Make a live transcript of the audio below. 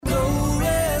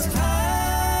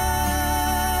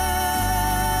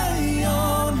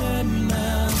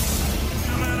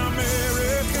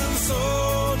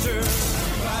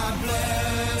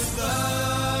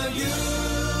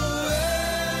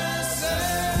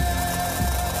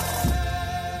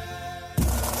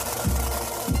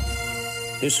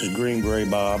This is Green Beret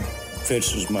Bob.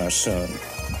 Fitz is my son.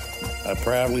 I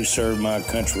proudly serve my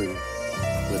country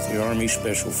with the Army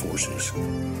Special Forces.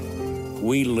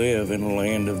 We live in a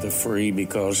land of the free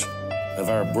because of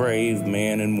our brave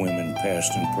men and women,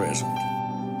 past and present.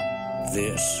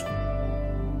 This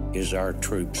is our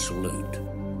troop salute.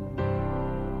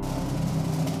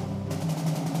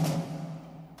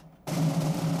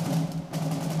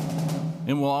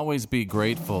 And we'll always be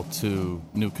grateful to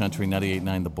New Country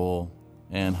 98.9 The Bull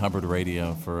and Hubbard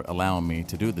Radio for allowing me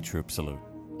to do the troop salute.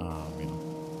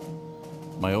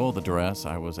 My old address,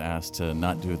 I was asked to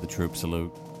not do the troop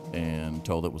salute and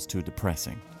told it was too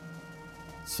depressing.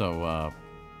 So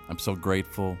I'm so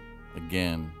grateful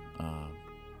again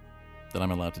that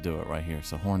I'm allowed to do it right here.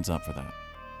 So horns up for that.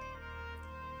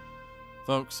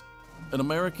 Folks, an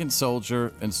American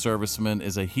soldier and serviceman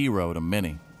is a hero to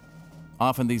many.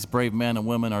 Often these brave men and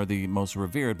women are the most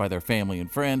revered by their family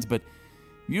and friends, but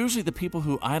usually the people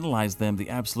who idolize them the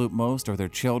absolute most are their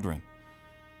children.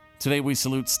 Today we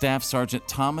salute Staff Sergeant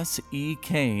Thomas E.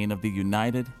 Cain of the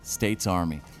United States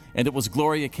Army. And it was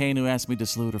Gloria Cain who asked me to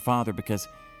salute her father because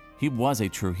he was a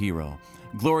true hero.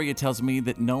 Gloria tells me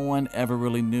that no one ever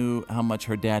really knew how much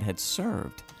her dad had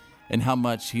served and how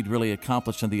much he'd really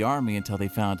accomplished in the Army until they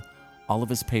found all of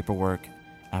his paperwork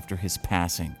after his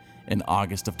passing in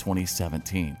August of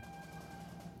 2017.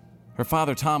 Her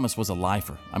father, Thomas, was a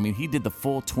lifer. He did the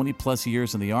full 20-plus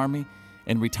years in the Army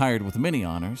and retired with many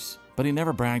honors, but he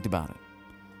never bragged about it.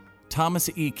 Thomas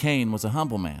E. Cain was a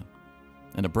humble man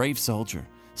and a brave soldier.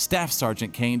 Staff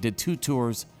Sergeant Cain did 2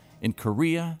 tours in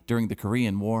Korea during the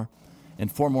Korean War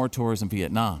and 4 more tours in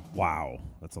Vietnam. Wow,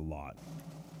 that's a lot.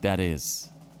 That is.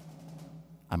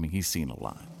 He's seen a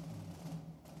lot.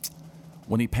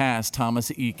 When he passed,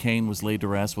 Thomas E. Cain was laid to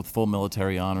rest with full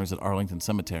military honors at Arlington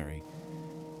Cemetery.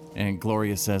 And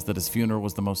Gloria says that his funeral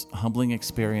was the most humbling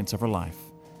experience of her life.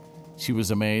 She was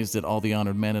amazed at all the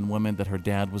honored men and women that her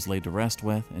dad was laid to rest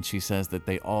with, and she says that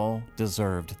they all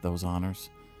deserved those honors.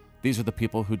 These are the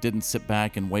people who didn't sit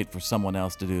back and wait for someone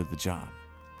else to do the job.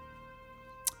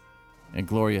 And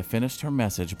Gloria finished her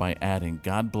message by adding,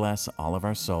 "God bless all of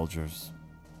our soldiers,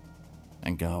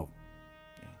 and go."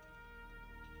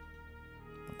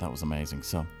 That was amazing.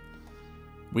 So,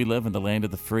 we live in the land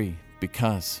of the free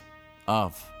because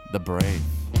of the brave.